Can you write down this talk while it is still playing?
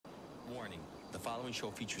Warning. The following show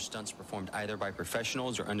features stunts performed either by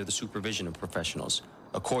professionals or under the supervision of professionals.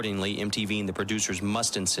 Accordingly, MTV and the producers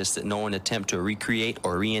must insist that no one attempt to recreate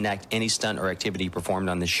or reenact any stunt or activity performed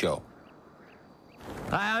on this show.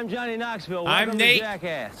 Hi, I'm Johnny Knoxville. I'm Welcome Nate. to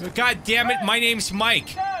Jackass. God damn it, my name's Mike.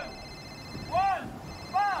 2, 1,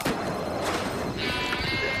 fire!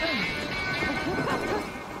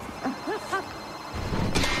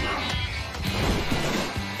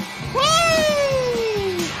 Woo!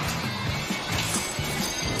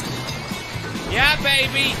 Yeah,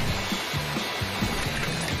 baby.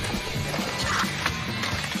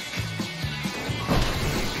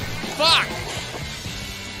 Fuck.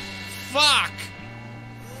 Fuck.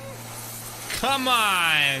 Come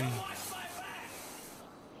on.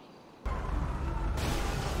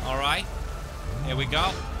 All right. Here we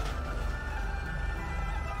go.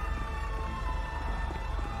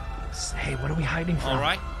 Hey, what are we hiding from? All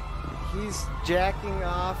right. He's jacking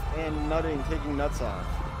off and nutting, taking nuts off.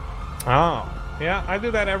 Oh, yeah, I do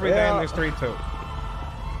that every day in the street too.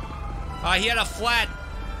 He had a flat.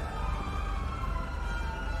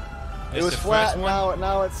 It was flat.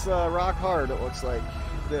 Now it's rock hard. It looks like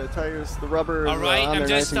the tires, the rubber. All right, on I'm there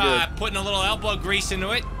just nice and putting a little elbow grease into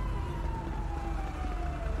it.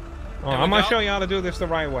 Oh, I'm gonna show you how to do this the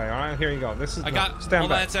right way. All right, here you go. This is stand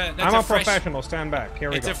back. I'm a professional. Stand back. Here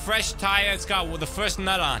we go. It's a fresh tire. It's got the first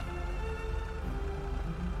nut on.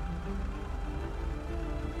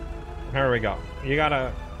 There we go. You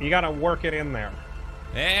gotta work it in there.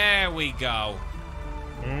 There we go.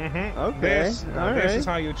 Mm-hmm. Okay. This All right. is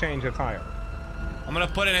how you change a tire. I'm gonna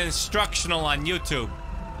put an instructional on YouTube.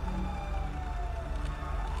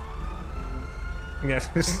 Yes,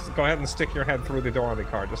 just go ahead and stick your head through the door of the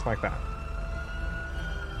car, just like that.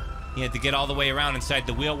 You had to get all the way around inside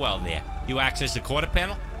the wheel well there. You access the quarter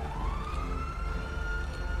panel?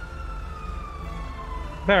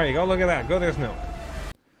 There you go. Look at that. Good as new.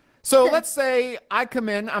 So let's say I come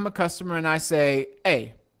in, I'm a customer, and I say,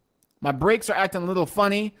 hey, my brakes are acting a little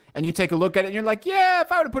funny, and you take a look at it, and you're like, yeah,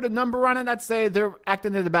 if I were to put a number on it, I'd say they're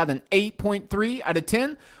acting at about an 8.3 out of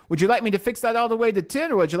 10. Would you like me to fix that all the way to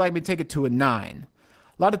 10, or would you like me to take it to a 9?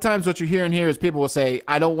 A lot of times what you're hearing here is people will say,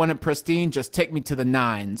 I don't want it pristine, just take me to the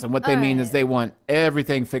 9s. And what they mean is they want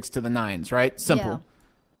everything fixed to the 9s, right? Simple. Yeah.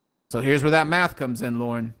 So here's where that math comes in,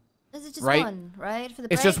 Lauren. Is it just one, right? For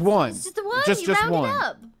the it's just one. It's just the one? Just round one. It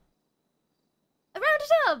up. I round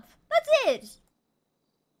it up. That's it.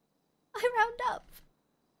 I round up.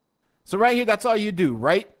 So right here, that's all you do,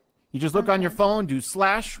 right? You just look on your phone, do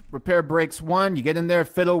 / repair brakes 1. You get in there,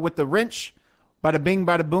 fiddle with the wrench. Bada bing,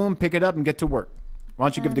 bada boom, pick it up and get to work. Why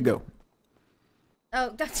don't you give it a go?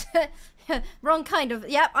 Oh, that's wrong kind of.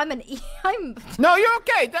 Yeah, I'm. No, you're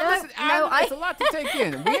okay. It's a lot to take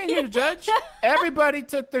in. We ain't here to judge. Everybody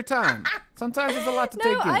took their time. Sometimes it's a lot to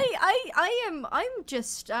take in. I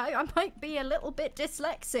might be a little bit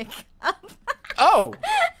dyslexic. Oh.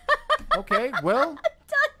 Okay. Well.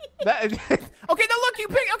 Okay. Now look, you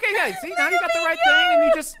pick. Okay, guys. See, now you got the right thing,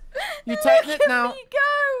 and you tighten it now. There you go.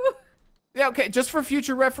 Yeah, okay, just for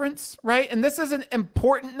future reference, right? And this isn't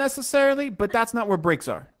important necessarily, but that's not where brakes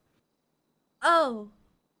are. Oh.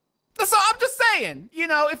 So I'm just saying,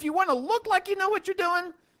 if you want to look like you know what you're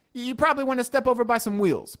doing, you probably want to step over by some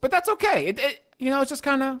wheels. But that's okay. It's just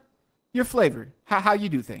kind of your flavor, how you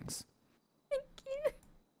do things. Thank you.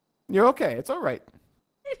 You're okay. It's all right.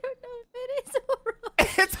 I don't know if it is all right.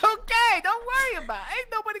 It's okay. Don't worry about it. Ain't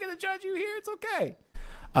nobody going to judge you here. It's okay.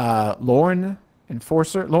 Lauren...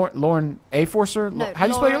 Enforcer, Lauren A. Forcer. No, how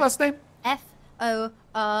do you spell your last name? Force.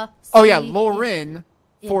 Oh yeah, Lauren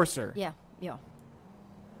Forcer. Yeah.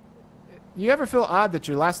 You ever feel odd that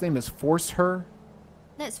your last name is Force Her?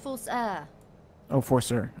 No, it's Forcer. Oh,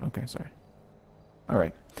 Forcer. Okay, sorry. All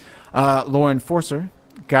right. Lauren Forcer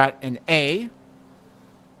got an A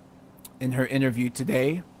in her interview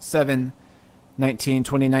today,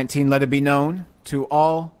 7/19/2019. Let it be known to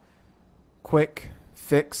all quick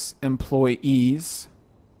fix employees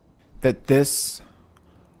that this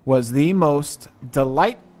was the most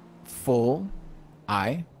delightful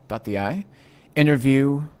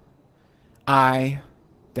interview Manny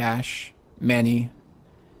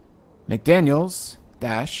McDaniels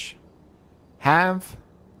have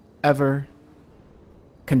ever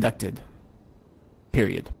conducted.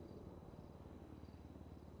 Period.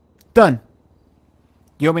 Done.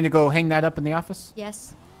 You want me to go hang that up in the office?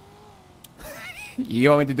 Yes. You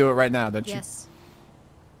want me to do it right now, don't you? Yes.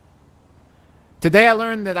 Today I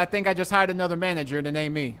learned that I think I just hired another manager that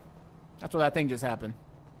ain't me. That's what I think just happened.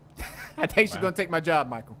 I think she's going to take my job,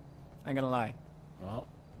 Michael. I ain't going to lie. Well,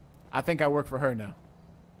 I think I work for her now.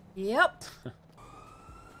 Yep.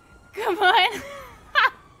 Come on.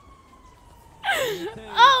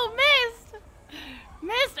 Oh, missed!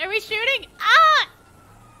 Missed! Are we shooting? Ah!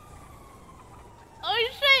 Oh,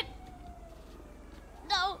 shit!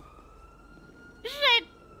 No! Shit!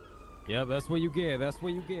 Yeah, that's what you get. That's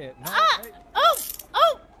what you get. No, ah! Hey. Oh!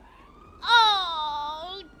 Oh!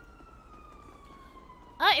 Oh!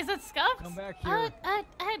 Is that scuffed? Come back here.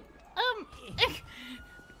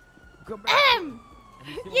 Come back.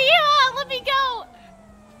 Yeah, let me go!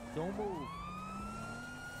 Don't move.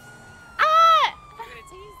 Ah! I'm gonna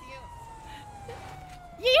tease you.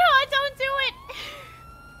 Yeah, don't do it!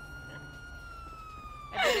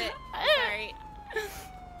 I did it. I'm sorry.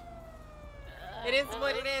 It is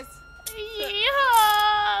what it is.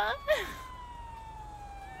 Yeah!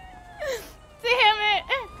 Damn it!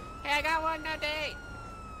 Hey, I got one, no date.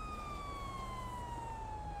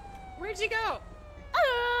 Where'd you go? I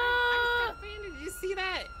was offended. Did you see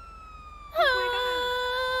that? Oh my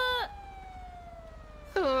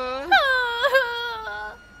god.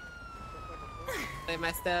 I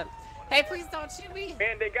messed up. Hey, please don't shoot me.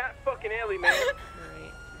 Man, they got fucking Ellie, man.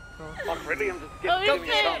 Alright, cool. Fuck, really? I'm just getting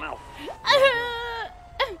something else.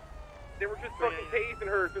 They were just fucking tasing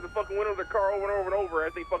her through the fucking window of the car over and over and over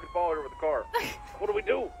as they fucking followed her with the car. What do we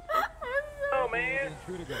do? Oh, man.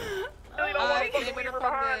 Ellie don't want to fucking leave her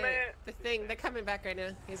behind, man. The thing, they're coming back right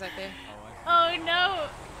now. He's right there. Oh, no.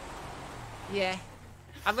 Yeah.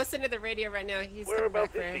 I'm listening to the radio right now. He's coming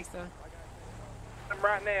back for him, so. I'm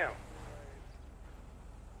right now.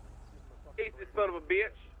 Chase this son of a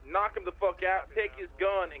bitch, knock him the fuck out, take his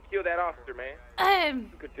gun, and kill that officer, man.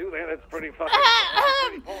 You could do that. That's pretty fucking.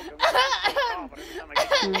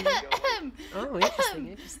 Oh,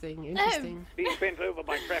 interesting. Being bent over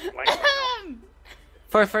by traffic lights.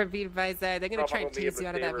 For be advised that they're gonna try and tease you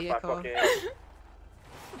out of that vehicle. I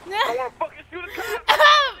don't wanna fucking shoot a cop.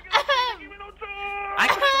 Give me no charge. I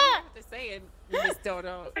can't believe what they're saying, Miss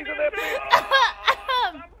Dono. I'm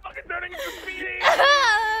fucking turning into speeding.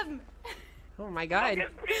 Oh my god.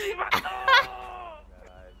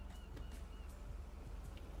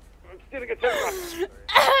 I'm stealing a camera.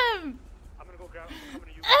 I'm gonna go down. I'm coming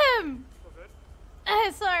to you.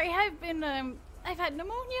 Sorry, I've had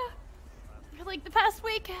pneumonia for like the past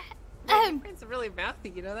week. It's really mouthy,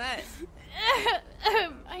 you know that?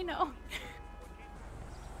 I know.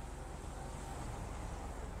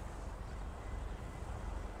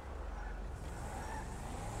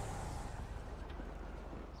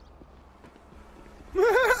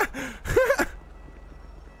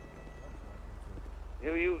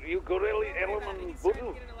 You go to Ellie and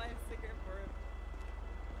Voodoo.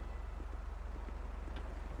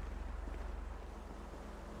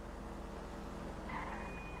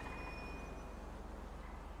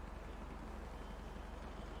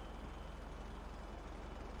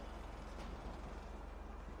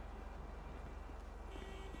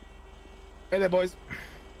 Hey there, boys.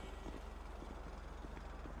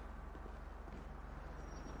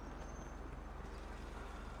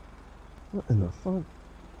 What in the fuck?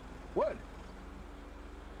 What?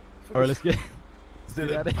 Alright, let's get. What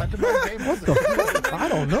the fuck? I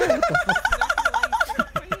don't know. What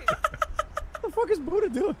the fuck is Buddha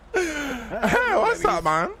doing? Hey, what's up,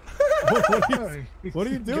 man? What are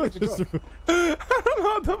you doing? I don't know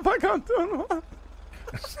what the fuck I'm doing, man.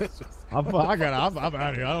 I'm out of here.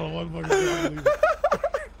 I don't know what the fuck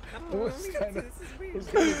is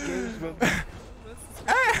going on.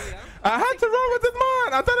 Hey, I had to roll with it,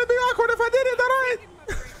 man. I thought it'd be awkward if I did it, alright?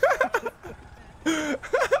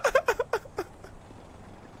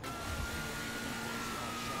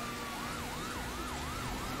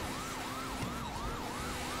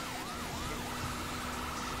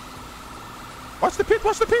 Watch the pit,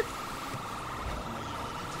 watch the pit.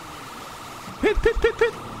 Pit.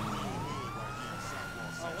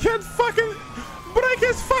 Can't fucking break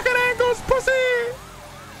his fucking ankles, pussy.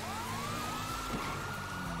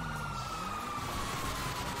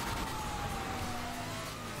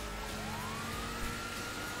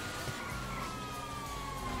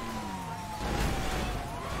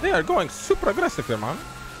 They are going super aggressive here, man.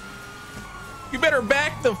 You better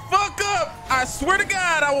back the fuck up. I swear to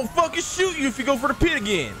God, I will fucking shoot you if you go for the pit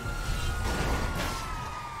again.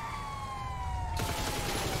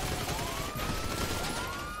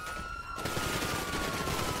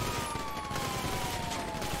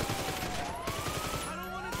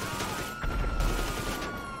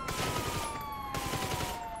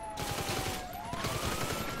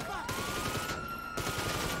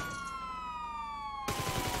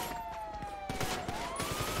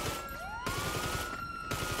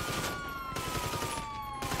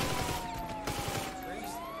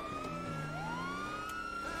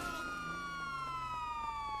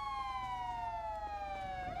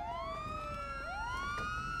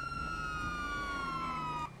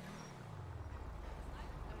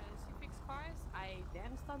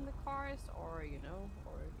 on the cars, or you know,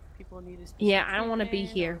 or people need a Yeah, I don't want to be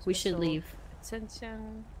here. We should leave.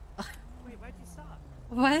 Attention. Wait, why'd you stop?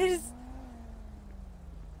 What?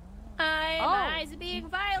 My eyes are being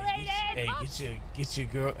violated. Hey, get your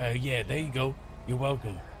girl. Yeah, there you go. You're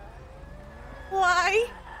welcome. Why?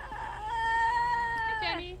 Hey,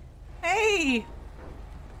 Jenny. Hey.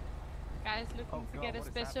 Guys looking to get a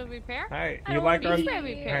special repair? Hey, you like our... repair?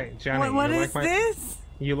 Hey, Johnny, What you is like this?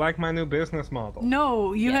 You like my new business model?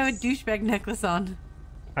 No, you have a douchebag necklace on.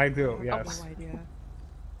 I do, yes. Oh, no idea.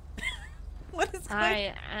 What is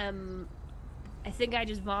I think I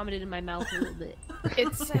just vomited in my mouth a little bit.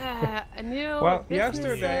 It's a new Well,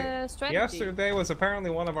 business, strategy. yesterday was apparently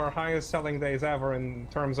one of our highest selling days ever in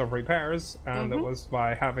terms of repairs, and it was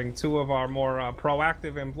by having 2 of our more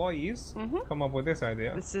proactive employees come up with this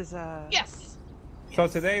idea. This is yes. So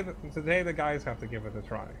today the guys have to give it a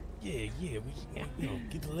try. Yeah, we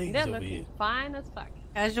get the ladies They're over looking here. fine as fuck.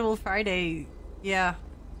 Casual Friday. Yeah.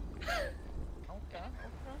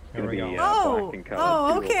 Here we go.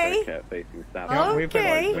 Okay. Yeah, we've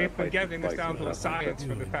Okay. been getting this down to a science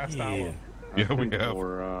for the past hour. Yeah, we have.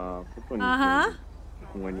 Uh-huh.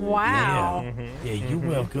 Wow. Yeah, you're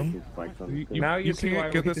welcome. Now you see why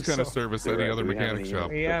can't get we this kind of service at any other mechanic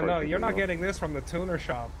shop. Yeah, no, you're not getting this from the tuner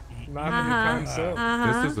shop. Not anytime soon.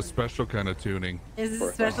 This is a special kind of tuning. Is this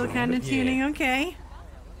a special kind of tuning? Okay.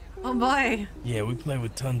 Oh boy. Yeah, we play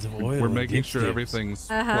with tons of oil. We're and making dip sure tips. everything's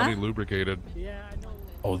plenty lubricated.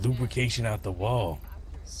 Oh, lubrication out the wall.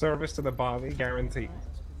 Service to the body guaranteed.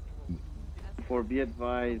 Or be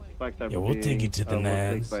advised, Yeah, we'll take you to the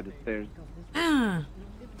nines. by the stairs. Yeah,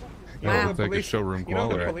 we'll take a showroom You know,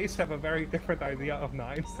 the quality. police have a very different idea of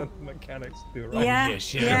nines than the mechanics do, right? Yeah.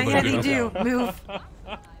 Yeah, they do. Move.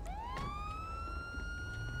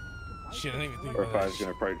 Shit, I didn't even think Or about if I that. was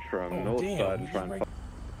going to approach from north side and try and...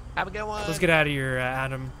 Have a good one. Let's get out of here,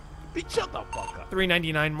 Adam. Shut the fuck up.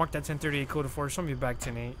 399, mark that 1038 code of 4. Show me back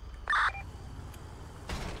 108.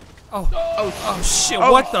 Oh shit,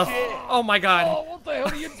 what the oh my god. Oh, what the hell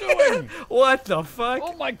are you doing? What the fuck?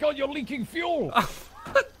 Oh my god, you're leaking fuel.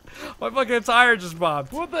 My fucking tire just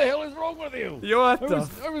bobbed. What the hell is wrong with you? What I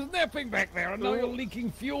the was napping back there and now you're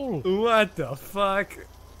leaking fuel. What the fuck?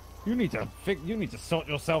 You need to sort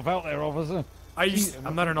yourself out there, officer.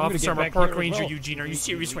 I'm not an officer, I'm a park ranger, Eugene. Are you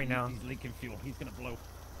serious right now? He's leaking fuel. He's gonna blow.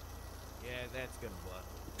 Yeah, that's gonna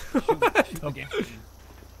blow.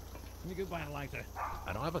 Let me go buy a lighter.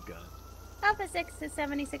 I don't have a gun. Alpha 6 to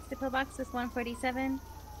 76 to pillbox is 147.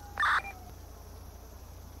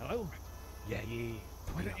 Hello? Yeah.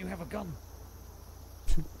 Why don't you have a gun?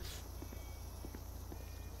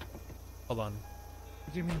 Hold on.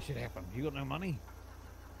 What do you mean should happen? You got no money?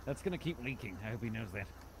 That's gonna keep leaking. I hope he knows that.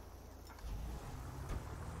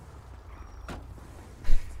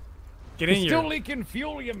 Get in You're here. still leaking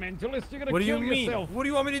fuel, you mentalist. You're gonna What do you kill mean? yourself. What do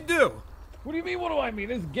you want me to do? What do you mean, what do I mean?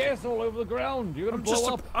 There's gas all over the ground. You're gonna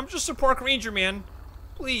blow up. I'm just a park ranger, man.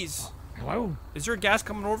 Please. Hello? Is there gas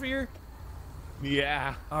coming over here?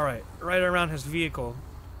 Yeah. Alright, right around his vehicle.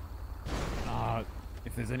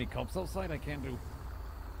 If there's any cops outside, I can't do.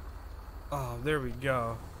 Oh, there we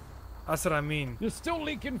go. That's what I mean. You're still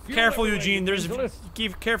leaking fuel. Careful, everywhere, Eugene. you There's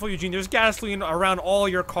mentalist. careful, Eugene. There's gasoline around all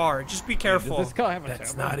your car. Just be careful. Does this car have a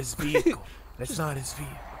That's turbo? not his vehicle. That's not his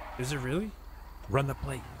vehicle. Is it really? Run the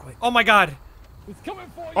plate, quick. Oh my god. It's coming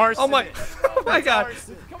for you. Oh my. Oh my god.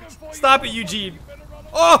 Stop it, Eugene.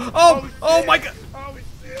 Oh my god. Oh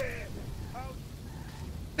shit.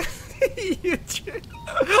 Eugene.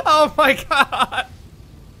 Oh my god.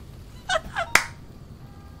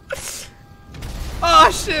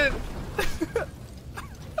 Oh shit.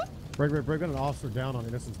 Break an officer down on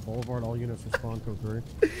Innocence Boulevard. All units respond code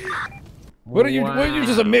 3. Why don't you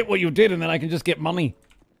just admit what you did and then I can just get money?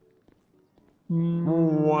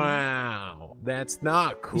 Wow. That's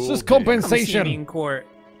not cool. It's just dude. compensation. Come see me in court.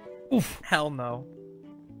 Oof. Hell no.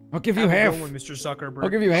 I'll give you Have a half. good one, Mr. Zuckerberg. I'll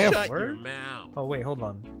give you half. Shut your mouth. Oh wait, hold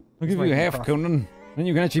on. I'll give you half, Conan. Then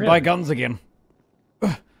you can actually Really? buy guns again.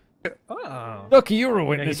 Oh. Lucky you were a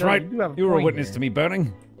witness, you right? do have a You were a point witness there. to me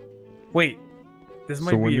burning. Wait. This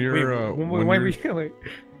might So be. when Wait, you're, might when be. you're- Wait.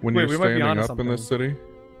 When Wait, you're we might be standing onto up in this something. city,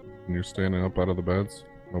 when you're standing up out of the beds,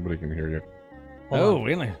 nobody can hear you. Oh,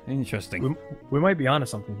 really? Interesting. We might be onto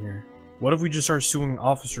something here. What if we just start suing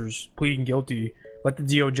officers, pleading guilty, let the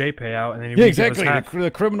DOJ pay out, and then Yeah, we give us exactly. half?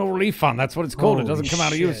 The criminal relief fund. That's what it's called. It Holy doesn't come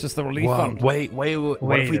out of you. It's shit. just the relief Whoa, fund. Wait. What if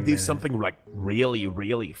Wait we a do minute. something like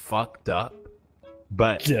really fucked up,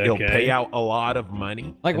 but it'll Okay. pay out a lot of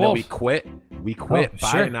money? Like and then what? we quit. We quit. Oh,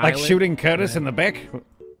 buy sure. an Like island. shooting Curtis in the back.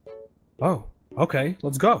 Oh, okay.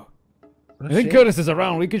 Let's go. I think Curtis is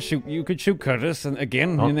around. We could shoot. You could shoot Curtis and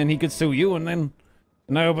again, Oh. and then he could sue you, and then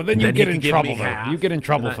No, but then you get in trouble. You get in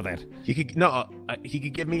trouble for that. He could he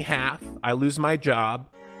could give me half. I lose my job.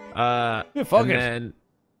 Fuck it.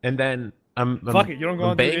 And then I'm fuck it. You don't go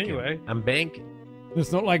on banking. duty anyway. I'm banking.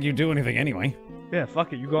 It's not like you do anything anyway. Yeah,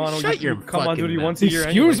 fuck it. You go on. Shut your come on duty mouth. once a year.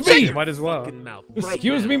 Excuse anyway. me. You might as well.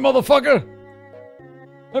 Excuse me, motherfucker.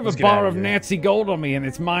 I have Let's a get out bar of of here. Nazi gold on me, and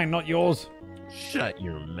it's mine, not yours. Shut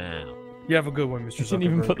your mouth. You have a good one, Mr. You shouldn't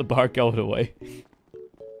even Zuckerberg. put the bar gold away.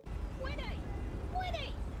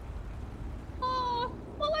 Oh,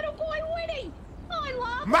 my little boy Winnie! I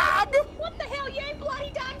love Mom! you. What the hell you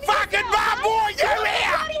bloody done for Fucking yourself, Mom, boy, eh? you What the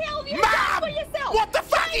here! bloody hell have you Mom! done for yourself? What the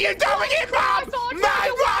fuck are you doing here, Mom?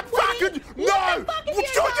 No, Mom, fucking no!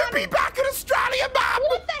 Should you be back in Australia, Mom?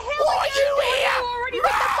 What the hell Why are you doing here? already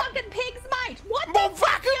with the fucking pigs, mate? What the Mom,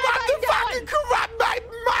 fuck fucking what the fucking corrupt, mate,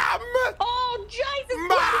 Mom! Oh, Jesus Mom,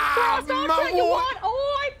 bloody Christ, I'll Mom, tell you what?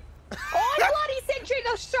 what, I bloody sent you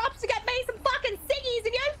to the shops to get me some fucking ciggies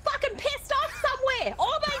and you fucking pissed off somewhere.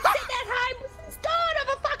 I've been sitting at home scared of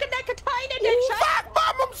a fucking nicotine addiction. Fuck,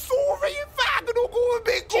 Mom, I'm sorry, you fucking all going a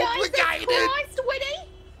bit complicated. Jesus Christ, Winnie.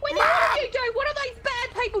 Winnie, what did you do? What do these bad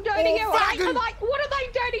people do to you, fucking- what do they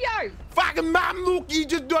do to you? Fucking Mum, look, you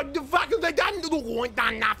just done the fucking, they done, look, I ain't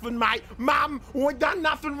done nothing, mate. Mum, I ain't done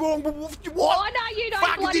nothing wrong, but what? I know you don't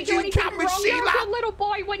fucking, bloody did do you anything come with wrong. You're a Sheila? good little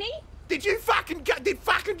boy, Winnie. Did you fucking, did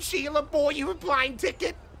fucking Sheila buy you a plane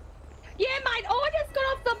ticket? Yeah, mate, I just got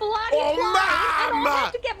off the bloody Oh, plane, and Mum! I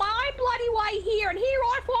have to get my own bloody way here, and here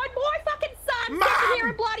I find my fucking son Mum! sitting here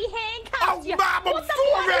in bloody handcuffs. Oh, You- Mum, I'm what the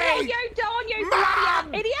bloody hell sorry! you doing, you Mum!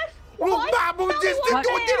 bloody idiot? Look, Right? Mum, Tell me I what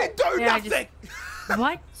the didn't do hell. nothing.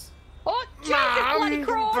 What? Oh, Jesus Mum, bloody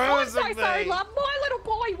Christ, I'm so embarrassing sorry, me. love. My little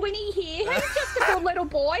boy Winnie here, he's just a good little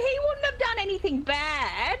boy. He wouldn't have done anything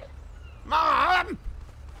bad. Mum!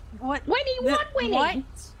 What? Winnie, what, Winnie? What?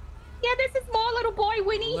 Yeah, this is my little boy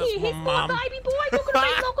Winnie That's here. my He's my mum. baby boy. Look at me,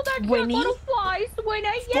 look at that cute Winnie? little face, Winnie.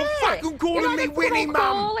 Yeah. fucking calling You know, me that's what Winnie, I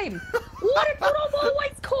call Mum. him. What I've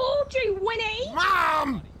always called you, Winnie.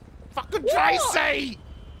 Mum! Fucking What? Tracy!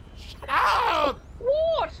 Shut up!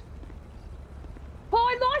 What?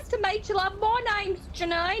 Hi, nice to meet you, love. My name's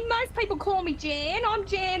Janine. Most people call me Jan. I'm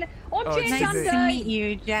Jan. I'm Jan Nice Dundee. to meet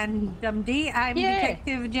you, Jan Dundee. I'm Yeah.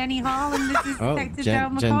 Detective Jenny Hall, and this is Oh, Detective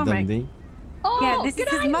Jen Joe McCormick. Dundee. Oh, Yeah, this is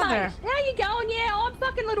g'day, his mother. Mate. How you going? Yeah, I'm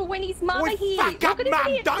fucking little Winnie's mother Oi, here. fuck Look up, at his Mum!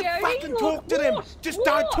 head, Don't Joey. fucking Look, talk to them! what? Just What?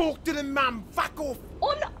 don't talk to them, Mum! Fuck off!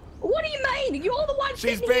 I'm not, what do you mean? You're the one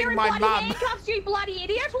She's sitting being here in my bloody mum. handcuffs, you bloody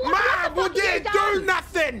idiot. What Mum, the we fuck have you didn't done? do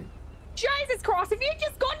nothing! Jesus Christ, if you'd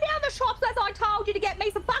just gone down the shops as I told you to get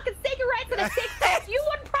me some fucking cigarettes and a six-pack, you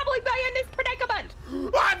wouldn't probably be in this predicament.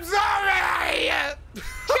 I'm sorry!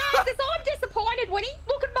 Jesus, I'm disappointed, Winnie.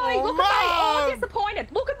 Look at me, Oh, look at me. I'm Mum. disappointed.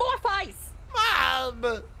 Look at my face. Mum!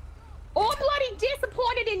 I'm bloody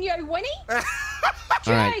disappointed in you, Winnie.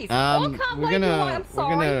 All right, Jeez, I can't we're believe you. I'm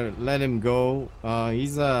sorry. gonna let him go.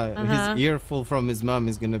 He's Uh-huh. his earful from his mom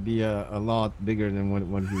is gonna be a lot bigger than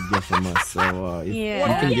what he get from us. So if Yeah. you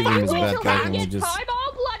can give him his wait bad till back, he and we'll gets just. home.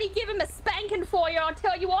 I'll bloody give him a spanking for you. I'll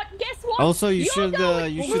tell you what. Guess what? Also, you You're should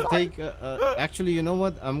going- take. Actually, you know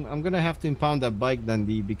what? I'm gonna have to impound that bike,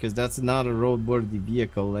 Dundee, because that's not a roadworthy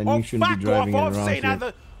vehicle, and you shouldn't be driving it I've around seen here.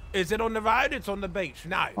 other... Is it on the road? It's on the beach.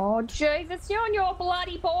 No. Oh, Jesus, you and your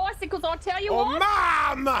bloody bicycles, I'll tell you Oh, what.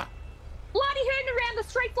 Mum! Bloody herding around the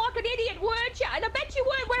streets like an idiot, weren't you? And I bet you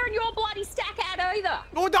weren't wearing your bloody stack out either.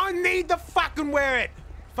 I don't need to fucking wear it.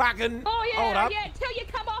 Fucking... Oh, yeah, Hold up. yeah, till you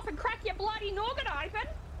come off and crack your bloody noggin open.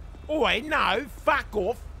 Oi, no. Fuck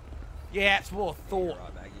off. Yeah, that's what I thought.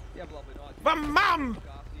 But, Mum!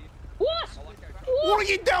 What? What are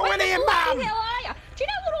you doing Where the here, bloody Mum? hell are you? Do you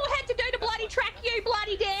know what I had to do to bloody track you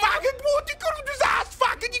bloody down? Fucking what? You could have just asked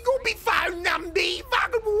fucking... You got me phone number.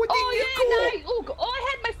 Fucking what did Oh, you yeah, call? no, look, I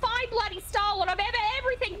had my phone bloody stolen. I've had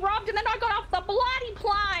everything robbed, and then I got off the bloody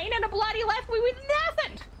plane, and it bloody left me with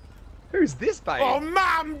nothing. Who's this, baby? Oh,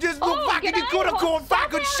 Mum, just look, Oh, fucking, you g'day, could have hot called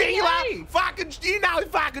fuck, fucking how are Sheila. you? Fucking, you know,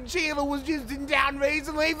 fucking Sheila was just in town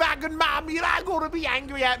recently. Fucking Mum, you don't gotta be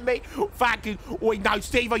angry at me. Fucking, oi, no,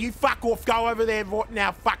 Steve, you fuck off. Go over there right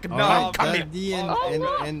now. Fucking, All no, right, come in. Dundee and Oh,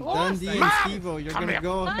 Dundee and Mum, Steve-O, you're come gonna here.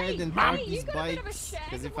 go Hey, ahead and Mum, park you these got a bit of a bikes, shag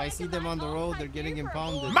because if away I see from them that. on the I'll road, take they're getting you for a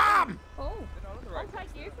impounded. Mum! Oh, I'll take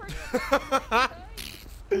you for a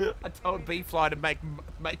I told B-Fly to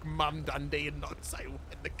make Mum Dundee and not say when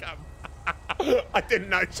to come. I didn't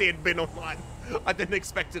know she had been online. I didn't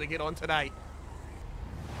expect her to get on today.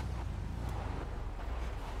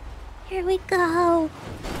 Here we go.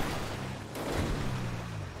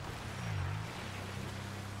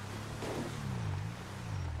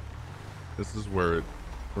 This is where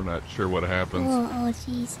we're not sure what happens. Oh,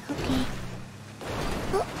 jeez. Okay.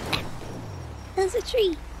 Oh. There's a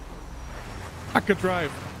tree. I could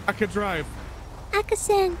drive. I could drive. I could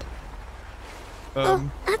send.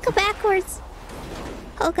 I could backwards.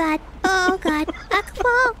 Oh god. Oh god. I could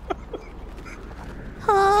fall.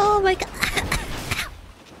 Oh my god.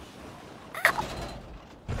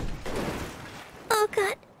 Oh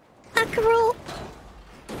god. I could roll.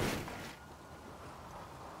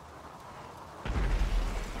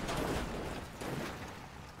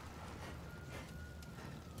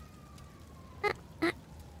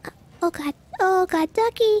 Oh god. Oh god,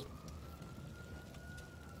 Ducky.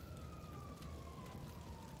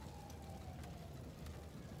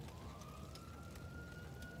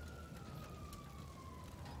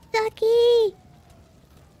 Ducky.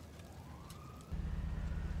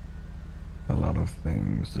 A lot of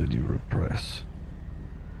things that you repress.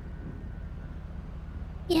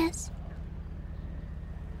 Yes.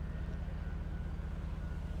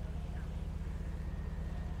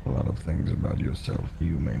 A lot of things about yourself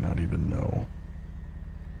you may not even know.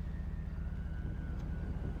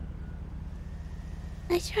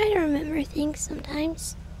 I try to remember things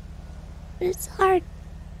sometimes, but it's hard.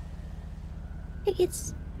 It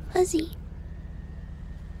gets fuzzy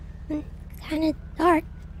and kind of dark.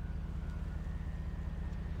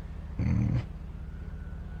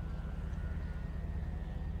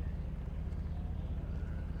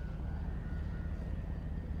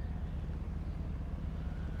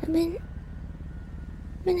 I've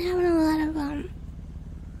been having a lot of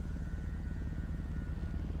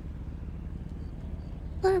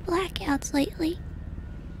blackouts lately,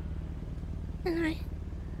 and I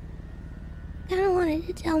kind of wanted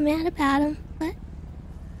to tell Matt about them, but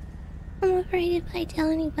I'm afraid if I tell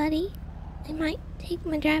anybody, they might take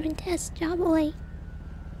my driving test job away.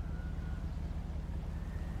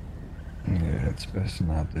 Yeah, it's best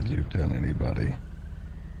not that you tell anybody.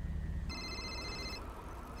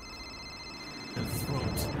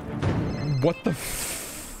 What the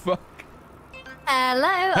fuck?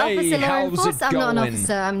 Hello, Hey, Officer Law how's it Enforcer. I'm not an going?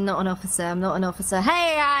 officer. I'm not an officer. I'm not an officer.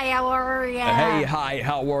 Hey, hi, how are ya? Hey, hi,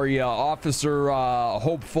 how are you, Officer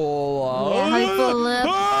Hopeful? Yeah,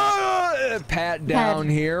 hopeful. Pat down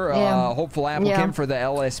here, yeah. hopeful applicant Yeah. for the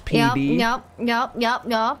LSPD. Yep.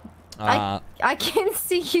 I can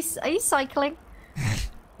see you. Are you cycling?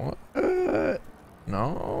 What?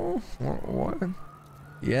 No. What?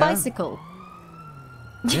 Yeah. Bicycle.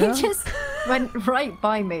 Yeah. You just went right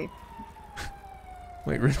by me.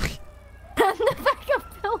 Wait, really? On the back of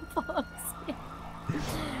billboards.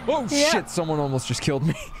 Oh Yeah. shit! Someone almost just killed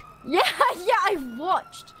me. Yeah, I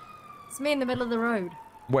watched. It's me in the middle of the road.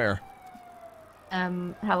 Where?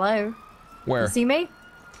 Hello. Where? You see me?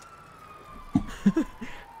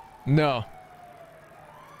 No.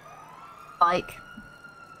 Bike.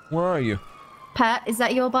 Where are you? Pat, is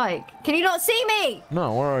that your bike? Can you not see me?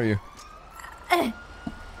 No, where are you?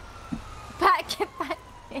 Pat, get back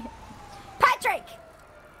here.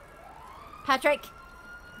 Patrick!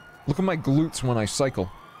 Look at my glutes when I cycle.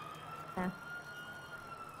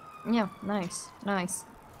 Yeah, nice.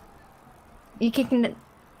 You kicking it?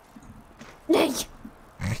 You're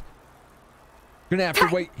gonna have to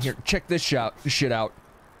wait. Here, check this shit out.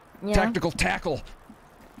 Yeah. Tactical tackle.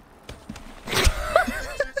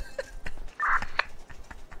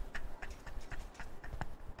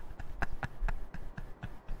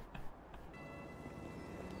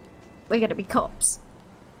 We're gonna be cops.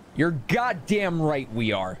 You're goddamn right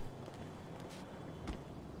we are.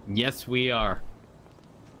 Yes, we are.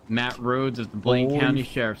 Matt Rhodes of the Blaine Holy County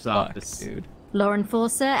Sheriff's fuck, Office. Dude. Law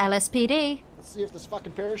Enforcer, LSPD. Let's see if this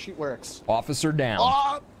fucking parachute works. Officer down.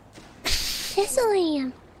 Oh! Tessa,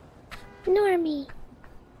 Normie.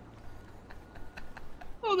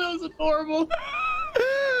 Oh, that was adorable.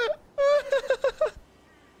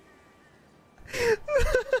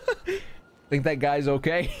 Think that guy's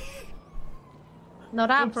okay? Not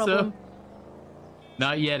our Hope so. problem.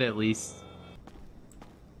 Not yet, at least.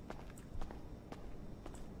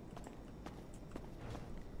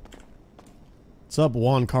 What's up,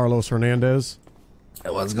 Juan Carlos Hernandez?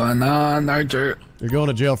 What's going on, Archer? You're going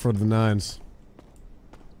to jail for the 9s.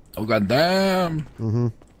 Oh, goddamn. Mm-hmm.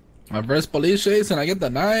 My first police chase and I get the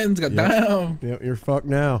 9s, goddamn. Yep, you're fucked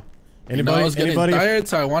now. I was getting tired,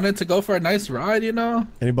 so I wanted to go for a nice ride, you know?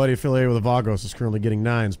 Anybody affiliated with the Vagos is currently getting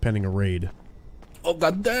 9s pending a raid. Oh,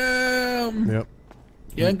 goddamn. Yep.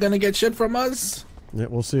 You ain't gonna get shit from us? Yeah,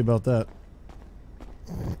 we'll see about that.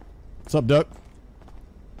 What's up, Duck?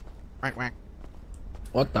 Quack.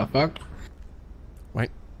 What the fuck?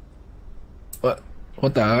 Wait. What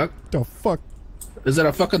the heck? The fuck? Is it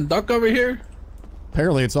a fucking duck over here?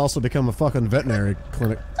 Apparently it's also become a fucking veterinary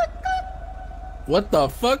clinic. What the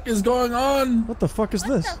fuck is going on? What the fuck is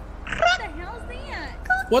this? What the hell is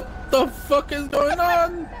What the fuck is going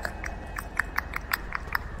on?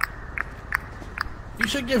 You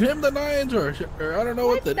should give him the 9s, or I don't know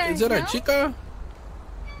what the. Is it a chica?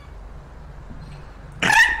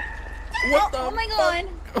 What the? Oh my god!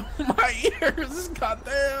 My ears,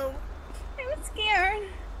 goddamn! I was scared.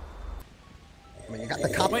 I mean, you got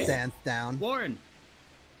the cup dance down. Lauren.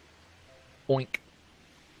 Oink.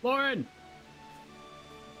 Lauren.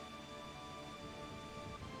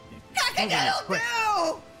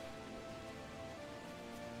 Cock-a-doodle-doo!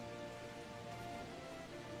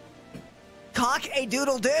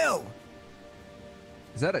 Cock-a-doodle-doo!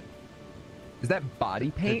 Is that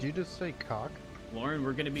body paint? Did you just say cock? Lauren,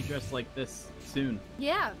 we're gonna be dressed like this soon.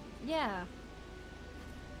 Yeah, yeah.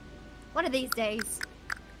 One of these days.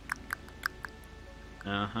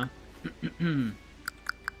 Uh-huh.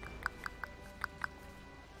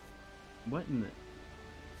 What in the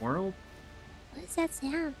world? What does that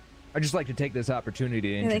sound? I'd just like to take this opportunity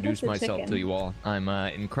to introduce myself to you all. I'm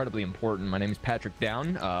incredibly important. My name is Patrick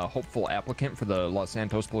Down, hopeful applicant for the Los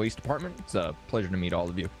Santos Police Department. It's a pleasure to meet all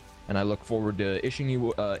of you, and I look forward to issuing.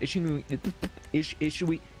 How do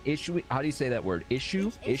you say that word?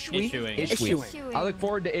 Issuing. I look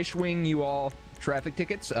forward to issuing you all traffic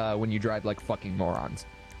tickets when you drive like fucking morons.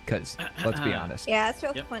 Cause let's be honest. Yeah, it's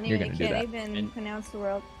real funny You're when you gonna do can't that. even pronounce the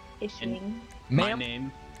word issuing. My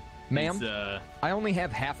name. Ma'am, I only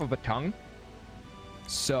have half of a tongue,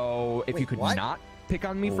 so if you could not pick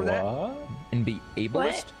on me for that and be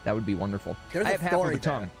ableist, that would be wonderful. There's I a have half of story a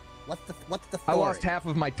tongue. there. What's the I story? lost half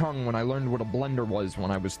of my tongue when I learned what a blender was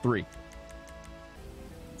when I was 3.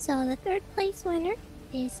 So the third place winner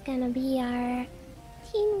is gonna be our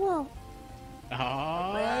Teen Wolf. Oh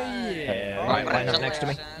yeah! Right, line up next to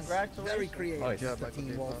me. Very creative.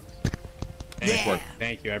 Teen Wolf. Nice work.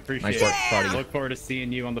 Thank you. I appreciate Nice work, it. Farty. Look forward to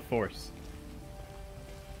seeing you on the force.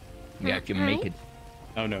 Yeah, if you make it.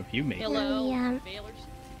 Oh no, if you make it. The,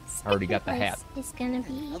 I already got the hat. It's gonna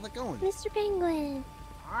be Mr. Penguin.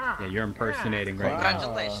 Yeah, you're impersonating right now.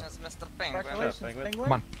 Congratulations, Mr. Penguin.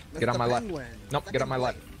 Come on, get on my left. Nope, get on my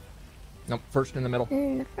left. Nope, first in the middle.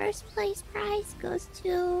 And the first place prize goes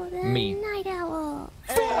to the Me. Night Owl.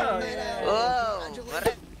 Whoa,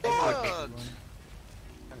 very good.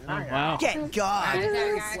 Wow. Get God!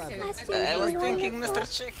 I was thinking Mr.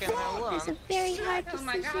 Chicken. It's a very hard Oh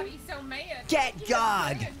my God, decision. he's so mad. Get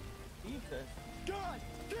God!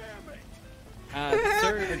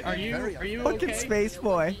 Sir, are you Fucking okay?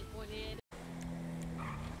 Spaceboy.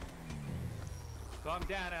 Calm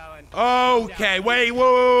down, Alan. Okay,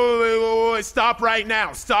 wait, stop right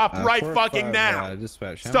now. Stop right fucking now.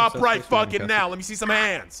 Stop right fucking now. Let me see some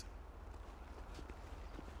hands.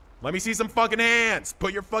 Let me see some fucking hands.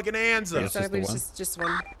 Put your fucking hands up. Just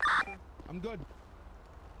one. I'm good.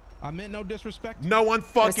 I meant no disrespect. No one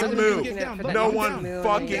fucking move. No one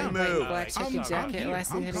fucking move.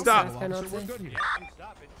 Stop.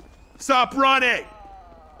 Stop running.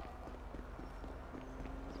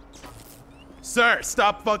 Sir,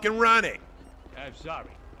 stop fucking running. I'm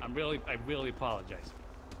sorry. I really apologize.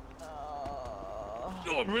 Oh,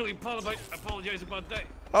 I really apologize about that.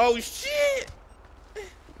 Oh shit.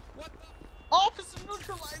 Officer,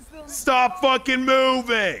 neutralize them. Stop fucking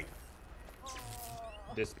moving.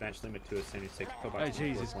 Dispatch limit to a 76. Oh,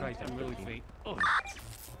 Jesus Christ, I'm really faint.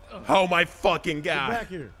 Oh my fucking Get god. back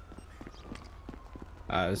here.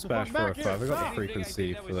 Dispatch 405. I got the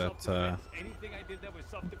frequency for that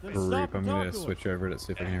group. I'm gonna switch over to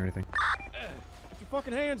see if I can hear anything. Get your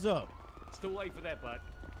fucking hands up. It's too late for that, bud.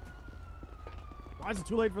 Why is it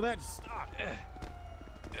too late for that? Just stop.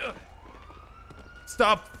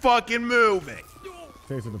 Stop fucking moving.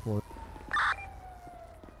 Taser deployed.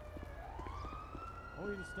 Oh,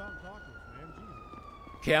 you just stop talking, man.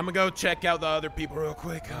 Jesus. Okay, I'm gonna go check out the other people real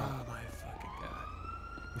quick. Oh my fucking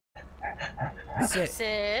god.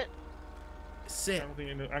 Sit. Sit.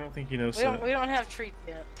 I don't think he knows. We don't have treats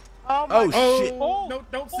yet. Oh shit. No,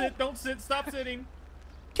 don't sit. Don't sit. Stop sitting.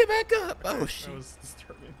 Get back up. Oh shit. That was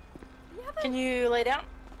disturbing. Can you lay down?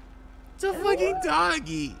 It's a fucking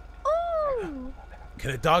doggy. Oh.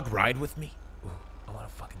 Can a dog ride with me? Ooh, I want a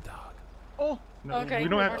fucking dog. Oh. No, okay. we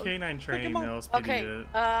don't have canine training in LSPD Okay. yet.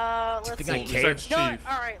 Let's think see. I can? Besides No, Chief.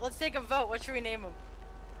 all right. Let's take a vote. What should we name him?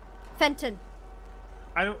 Fenton.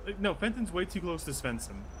 I don't. No, Fenton's way too close to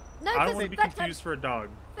Svensson. No, I don't want to be Fenton. confused for a dog.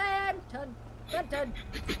 Fenton. Fenton.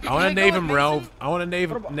 I want to name him Rover. I want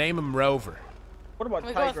to name him Rover. What about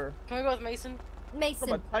Can we go with Mason?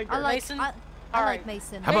 Mason. I like Mason? I All like right.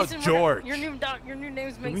 Mason. How about Mason, George? Your new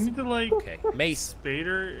name's Do we Mason. need to like Mace.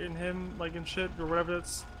 Spader in him like in shit or whatever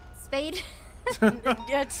that's. Spade. It's neuter.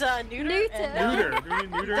 Neuter. and, Neuter. Do we need to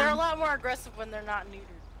neuter They're a him? lot more aggressive when they're not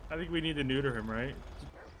neutered. I think we need to neuter him, right?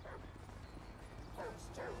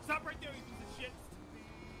 Stop right there, you piece of shit.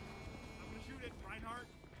 I'm gonna shoot it, Reinhart.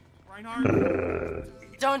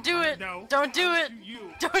 Don't do it. No. Don't do it.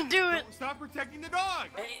 You. Don't do it. Stop protecting the dog.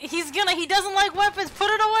 He doesn't like weapons. Put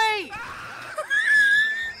it away.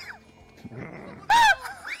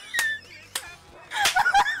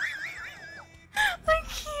 I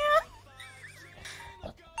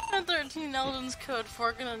can't. 13 Elden's code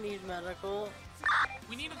 4 gonna need medical.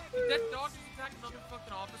 We need that dog just attacked another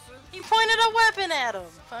fucking officer. He pointed a weapon at him.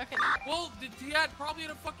 Fucking. Well, he had probably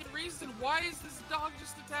had a fucking reason. Why is this dog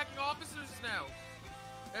just attacking officers now?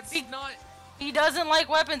 That's not. He doesn't like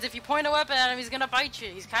weapons. If you point a weapon at him, he's gonna bite you.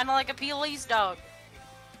 He's kind of like a police dog.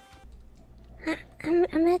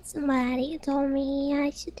 I met somebody who told me I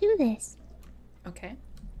should do this. Okay.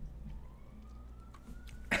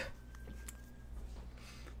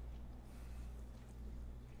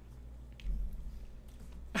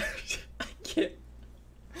 I can't.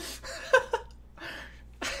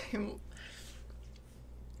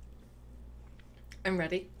 I'm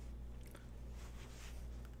ready.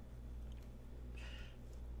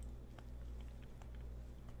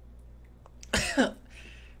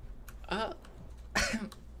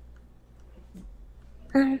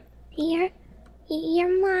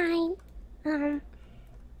 You're mine.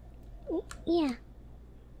 Yeah.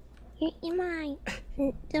 You're mine.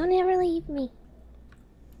 Don't ever leave me.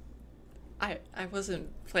 I wasn't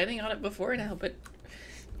planning on it before now, but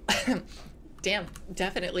damn,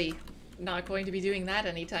 definitely not going to be doing that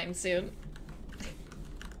anytime soon.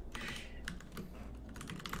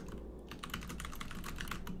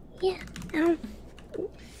 Yeah, Hey,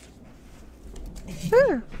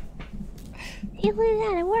 look at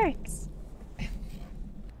that, it works.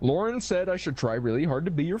 Lauren said I should try really hard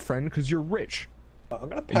to be your friend because you're rich. I'm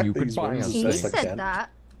gonna and pack you could these buy rooms us. as He best I said can.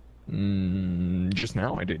 that. Just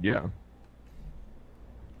now I did, yeah.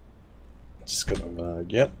 Just gonna,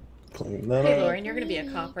 yep, clean that Hey up. Lauren, you're gonna be a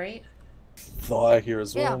cop, right? Thigh here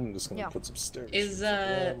as well. Yeah, I'm just gonna yeah. put some stairs. Is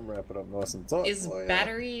wrap it up nice and tight. Is Oh, yeah.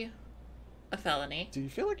 battery a felony? Do you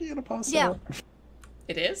feel like you're gonna pass Yeah. out?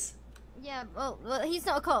 It is? Yeah, well, he's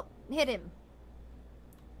not a cop. Hit him.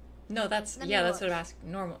 No, that's Let me yeah, that's look. what I'm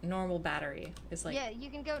asking. Normal battery is like. Yeah, you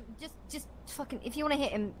can go. Just fucking. If you want to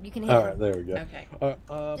hit him, you can hit All him. right, there we go. Okay.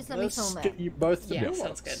 Just let me let's film get it. you both to Yeah, do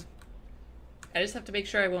sounds it. good. I just have to make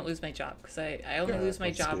sure I won't lose my job because I only Yeah, lose my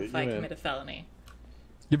let's job get if I you in. commit a felony.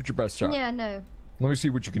 Give it your best shot. Yeah, no. Let me see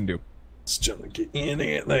what you can do. Let's try to get in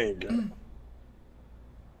here. There you go.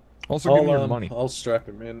 Also, give me your I'll, money. I'll strap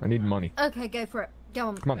him in. I need money. Okay, go for it. Go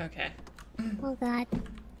on. Come on. Okay. Oh god.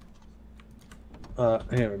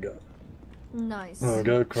 Here we go. Nice. There we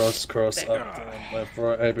go. Cross, There. up, down, left,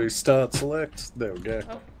 right, A, B, start, select. There we go.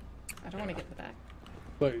 Oh, I don't want to get in the back.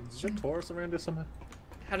 Wait, is your Taurus around here somehow?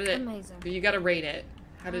 How did it? Amazing. You gotta rate it.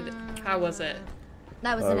 How was it?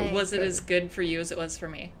 That was an A. Was it as good for you as it was for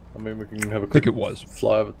me? I mean, we can have a I quick think it was.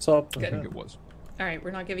 fly over the top. Good. I think it was. All right,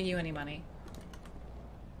 we're not giving you any money.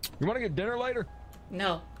 You want to get dinner later?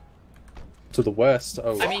 No. To the west.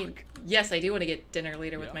 Oh, I mean, yes, I do want to get dinner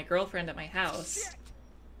later with my girlfriend at my house.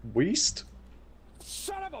 west.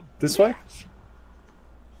 Son of a. This way?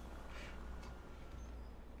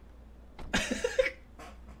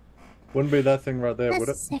 Wouldn't be that thing right there, That's would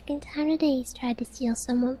the it? second time today he's tried to steal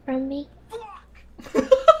someone from me.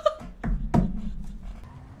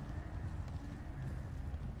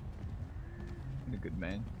 A good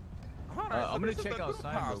man. Alright, so I'm gonna this is check the group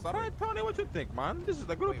outside house, real quick. alright, Tony, what you think, man? This is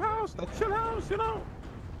the group house, the chill house, you know?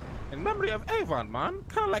 In memory of Avon, man.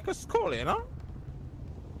 Kinda like a school, you know?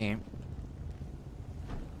 Yeah.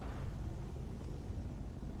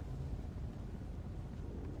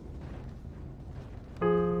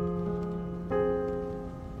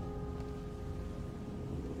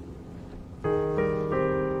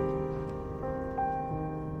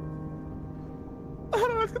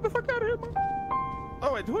 Alright, let's get the fuck out of here, man.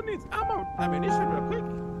 Oh wait, who needs ammo? Ammunition real quick.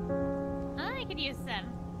 I could use some.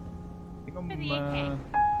 I think For the I'm, AK.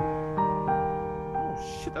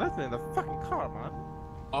 Oh shit, that's in the fucking car, man.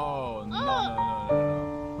 Oh, no, Oh. no, no,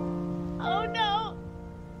 no, no. Oh no!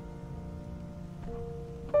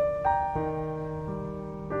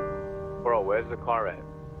 Bro, where's the car at?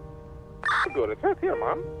 Good, it's right here,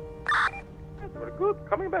 man. That's pretty good.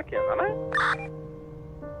 Coming back in, aren't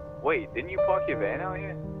Wait, didn't you park your van out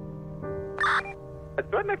here? It's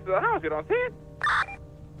right next to the house, you don't see it?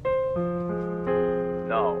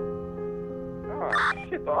 No. Oh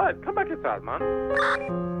shit, alright, come back inside, man.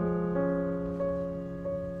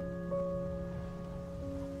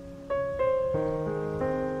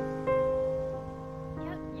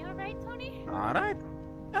 You alright, Tony? Alright.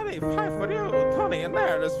 Ellie, 5 for you, Tony, in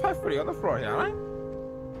there. There's 5 for you on the floor here, alright?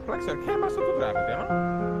 Clarkson came out to grab it, you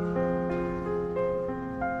know?